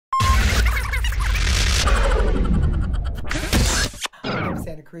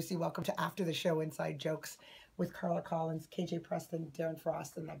Carusi. Welcome to After the Show Inside Jokes with Carla Collins, KJ Preston, Darren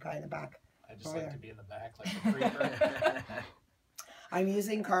Frost, and that guy in the back. I just like to be in the back like a creeper. I'm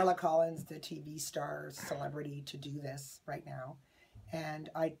using Carla Collins, the TV star celebrity, to do this right now. And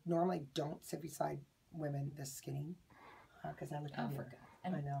I normally don't sit beside women this skinny because I look heavier.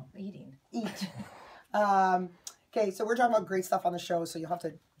 I know. Eating. Eat. Okay, so we're talking about great stuff on the show, so you'll have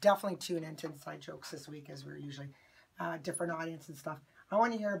to definitely tune into Inside Jokes this week, as we're usually different audience and stuff. I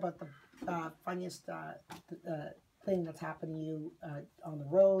want to hear about the funniest thing that's happened to you on the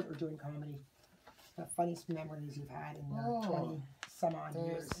road or doing comedy. The funniest memories you've had in 20 some odd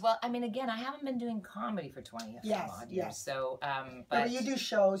years. Well, I mean, again, I haven't been doing comedy for 20 some odd years. So, but you do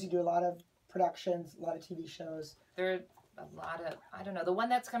shows. You do a lot of productions, a lot of TV shows. There are a lot of, I don't know, the one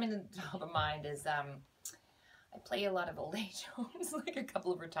that's coming to the top of mind is I play a lot of old age homes, like a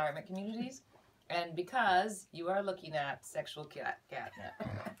couple of retirement communities. And because you are looking at sexual catnip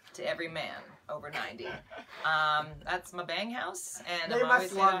to every man over 90, that's my bang house. And They I'm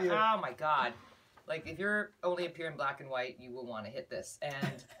always must love saying, you. oh my God. Like, if you're only appear in black and white, you will want to hit this.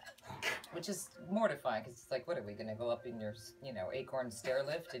 And, which is mortifying, because it's like, what are we going to go up in your, acorn stair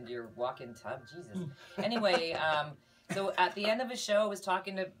lift into your walk-in tub? Jesus. Anyway, so at the end of a show, I was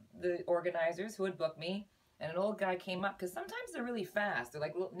talking to the organizers who had booked me, and an old guy came up, because sometimes they're really fast. They're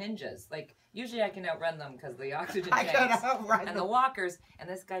like little ninjas. Like, usually I can outrun them because the oxygen tanks and the walkers. And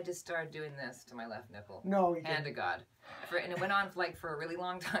this guy just started doing this to my left nipple. No, he hand didn't. to God. And it went on for a really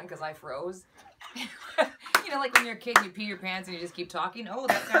long time because I froze. Like when you're a kid, you pee your pants and you just keep talking. Oh,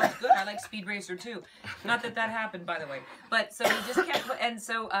 that sounds good. I like Speed Racer too. Not that happened, by the way. But so he just kept, and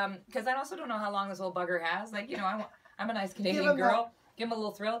so, because I also don't know how long this old bugger has. Like, I'm a nice Canadian girl. Give him a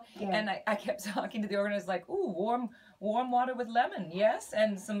little thrill. Yeah. And I kept talking to the organizer like, ooh, warm water with lemon, yes,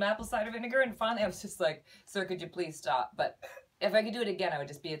 and some apple cider vinegar. And finally I was just like, sir, could you please stop? But if I could do it again, I would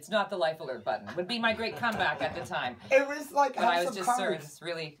just be, it's not the life alert button. Would be my great comeback at the time. It was like, but I was just, sir, it's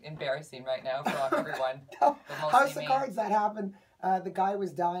really embarrassing right now for everyone. House of Cards, that happened. The guy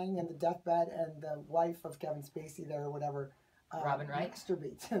was dying in the deathbed, and the wife of Kevin Spacey there or whatever, Robin Wright,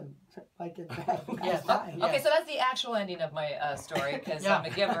 masturbates him like in bed. Yes. Okay, so that's the actual ending of my story because I'm a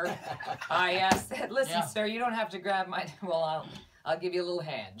giver. I said, listen, sir, you don't have to grab my. Well, I'll give you a little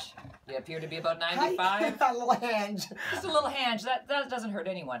hand. You appear to be about 95. A little hand. Just a little hand. That doesn't hurt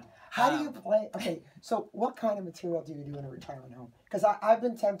anyone. How do you play? Okay, so what kind of material do you do in a retirement home? Because I've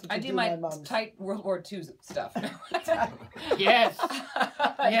been tempted to do my mom's. Tight World War II stuff. Yes.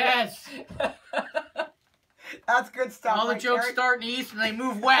 Yes. That's good stuff. All the jokes start in the east and they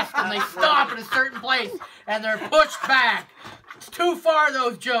move west and they stop at a certain place and they're pushed back. It's too far,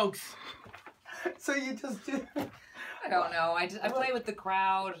 those jokes. So you just do. I don't know. I play with the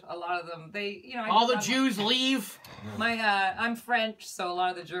crowd. A lot of them, all the Jews leave. I'm French, so a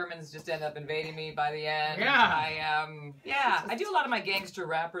lot of the Germans just end up invading me by the end. Yeah. I do a lot of my gangster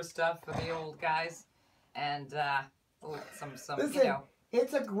rapper stuff for the old guys, and some Listen,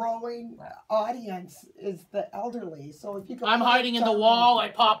 it's a growing audience. Is the elderly. So if you go, I'm hiding in the wall. I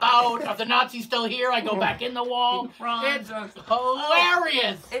pop out. If the Nazis still here, I go back in the wall. It's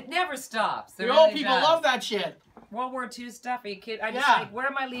hilarious. It never stops. The old people love that shit. World War II stuff. Are you kidding? I just like, where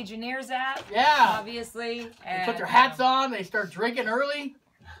are my Legionnaires at? Yeah. Obviously. They put their hats on. They start drinking early.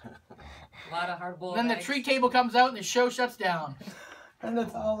 A lot of hard-boiled Then the treat table comes out and the show shuts down. And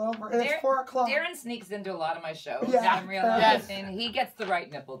it's all over. And it's 4 o'clock. Darren sneaks into a lot of my shows. Yeah. I'm realizing. And he gets the right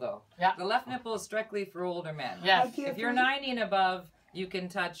nipple, though. Yeah. The left nipple is strictly for older men. Yes. If you're 90 and above, you can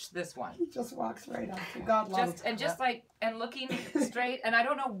touch this one. He just walks right up to God love him. And just like, and looking straight, and I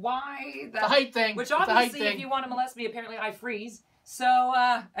don't know why that. The height thing. Which obviously, if you want to molest me, apparently I freeze. So,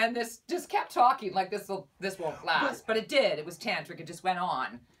 and this just kept talking like this won't last. But it did. It was tantric. It just went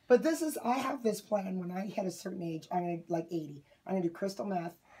on. But I have this plan when I hit a certain age, I'm going to, like 80, I'm going to do crystal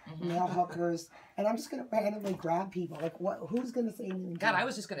meth, male hookers, and I'm just going to randomly grab people. Like, who's going to say anything? God, I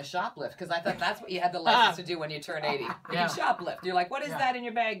was just going to shoplift because I thought that's what you had the license to do when you turn 80. You can shoplift. You're like, what is that in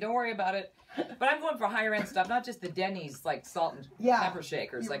your bag? Don't worry about it. But I'm going for higher end stuff, not just the Denny's, like salt and pepper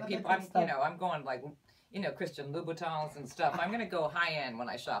shakers. Like people, I'm going like, Christian Louboutins and stuff. I'm going to go high end when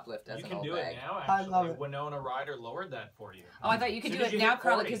I shoplift as an old bag. You can do it now, actually. I love it. Winona Ryder lowered that for you. Oh, I thought you could do it now,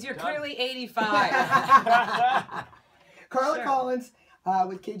 Carla, because you're clearly 85. Carla Collins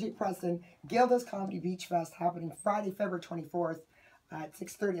with KJ Preston, Gilda's Comedy Beach Fest happening Friday, February 24th at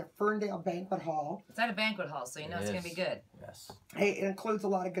 6:30 at Ferndale Banquet Hall. It's at a banquet hall, so it's going to be good. Yes. Hey, it includes a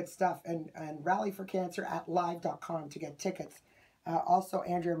lot of good stuff. And Rally for Cancer at live.com to get tickets. Also,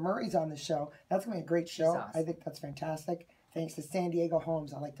 Andrea Murray's on the show. That's going to be a great show. Awesome. I think that's fantastic. Thanks to San Diego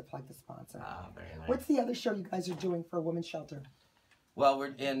Homes. I like to plug the sponsor. Very nice. What's the other show you guys are doing for a women's shelter? Well,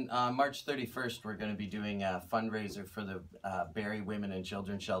 we're in March 31st. We're going to be doing a fundraiser for the Barrie Women and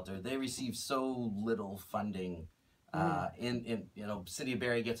Children's Shelter. They receive so little funding. City of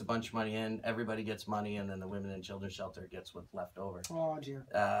Barrie gets a bunch of money in. Everybody gets money, and then the Women and Children's Shelter gets what's left over. Oh dear.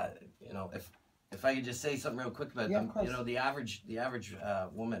 If I could just say something real quick about them, the average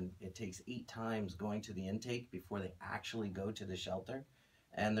woman, it takes 8 times going to the intake before they actually go to the shelter.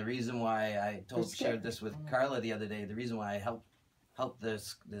 And the reason why I shared this with Carla the other day, the reason why I helped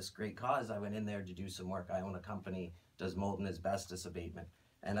this great cause, I went in there to do some work. I own a company, does mold and asbestos abatement,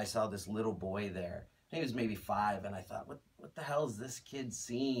 and I saw this little boy there. I think he was maybe 5, and I thought, what the hell is this kid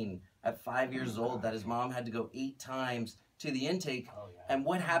seeing at 5 years old that his mom had to go 8 times to the intake, and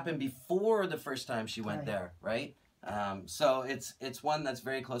what happened before the first time she went there, right? So it's one that's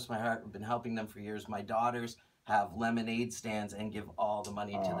very close to my heart. I've been helping them for years. My daughters have lemonade stands and give all the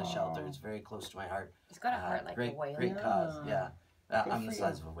money to the shelter. It's very close to my heart. He's got a heart like a whale. Great cause, yeah. I'm the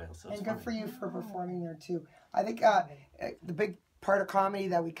size of a whale, so it's and funny. good for you for performing there too. I think the big part of comedy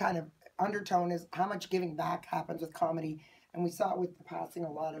that we kind of undertone is how much giving back happens with comedy, and we saw it with the passing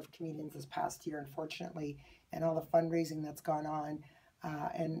a lot of comedians this past year, unfortunately, and all the fundraising that's gone on.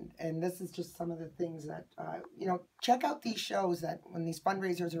 And this is just some of the things that, check out these shows that when these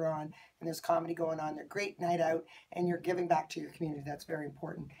fundraisers are on and there's comedy going on, they're great night out and you're giving back to your community. That's very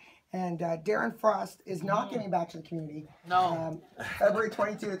important. And Darren Frost is not giving back to the community. No. February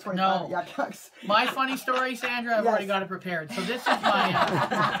 22 to 25 No. at Yuck Yucks. My funny story, Sandra, I've already got it prepared. So this is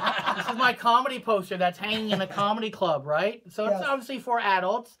my comedy poster that's hanging in a comedy club, right? So it's obviously for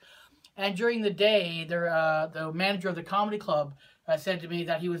adults. And during the day, the manager of the comedy club said to me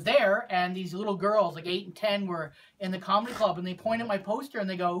that he was there, and these little girls, like 8 and 10, were in the comedy club, and they point at my poster and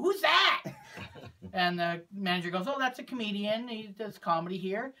they go, "Who's that?" And the manager goes, "Oh, that's a comedian. He does comedy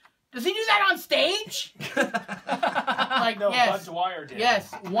here." "Does he do that on stage?" Like, No, yes. Bud Dwyer did.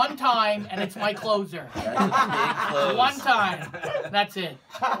 Yes, one time, and it's my closer. That's a big close. One time. That's it.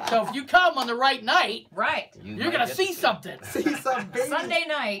 So if you come on the right night, You you're going to see something. See some baby Sunday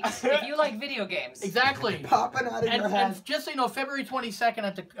night, if you like video games. Exactly. popping out of your head. And just so you know, February 22nd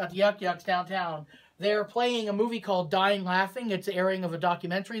at the Yuck Yucks downtown, they're playing a movie called Dying Laughing. It's an airing of a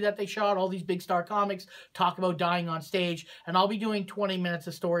documentary that they shot. All these big star comics talk about dying on stage. And I'll be doing 20 minutes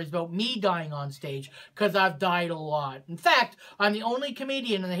of stories about me dying on stage because I've died a lot. In fact, I'm the only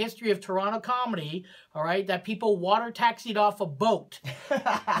comedian in the history of Toronto comedy, all right, that people water taxied off a boat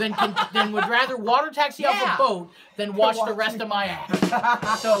than would rather water taxi off a boat than watch the rest of my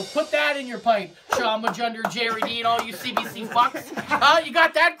ass. So put that in your pipe, Sean Majunder, Jerry D, and all you CBC fucks. You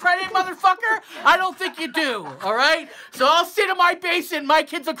got that credit, motherfucker? I don't think you do, all right? So I'll sit in my basement, my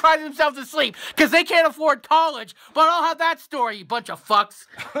kids will cry themselves to sleep because they can't afford college, but I'll have that story, you bunch of fucks.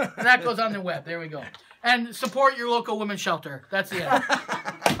 And that goes on the web. There we go. And support your local women's shelter. That's it.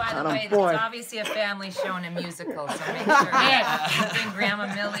 By the way, it's obviously a family show and a musical, so make sure you bring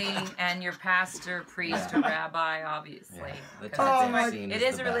Grandma Millie and your pastor, priest, or rabbi, obviously. Yeah. It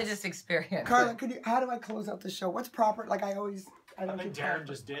is a religious experience. Carla, how do I close out the show? What's proper? Like I don't think do Darren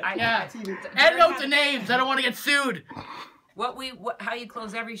just did. Yeah. Edit out the names. I don't want to get sued. How you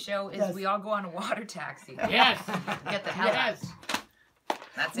close every show is we all go on a water taxi. Yes. Get the hell out.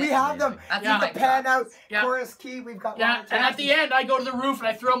 That's it. We have them. That's The pan out, Yeah. chorus key. We've got Yeah, and at the end, I go to the roof and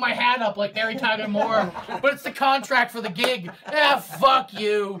I throw my hat up like Mary Tyler Moore. But it's the contract for the gig. Yeah, fuck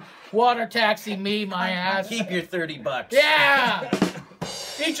you. Water taxi me, my ass. Keep your $30. Yeah.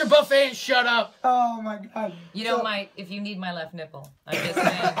 Eat your buffet and shut up. Oh my God. You know, if you need my left nipple, I'm just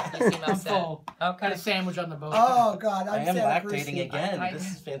saying. You seem upset. Full. Okay. Got a sandwich on the boat. Oh God. I am Sandra lactating Carusi. again.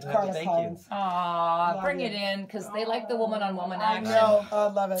 This is fantastic. Carla Thank Collins. you. Aw, bring it in, because they like the woman-on-woman I action. know. I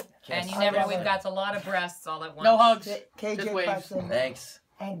love it. And you I never, love we've it. got a lot of breasts all at once. No hugs. KJ Just waves. Preston Thanks.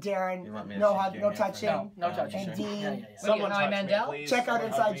 and Darren. You want me to No shake hug, your no hand touching. first? No touching. And Dean. Yeah. Someone Howie touch me, Mandel? please. Check out Someone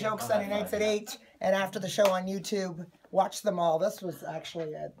Inside hug me. Jokes I'll Sunday high nights five at you. 8. And after the show on YouTube, watch them all. This was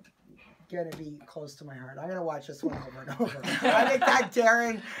actually going to be close to my heart. I'm going to watch this one over and over. I think that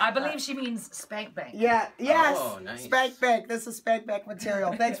Darren. I believe she means spank bank. Yeah, yes. Oh, nice. Spank Bank. This is Spank Bank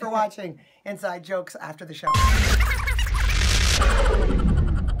material. Thanks for watching Inside Jokes after the show.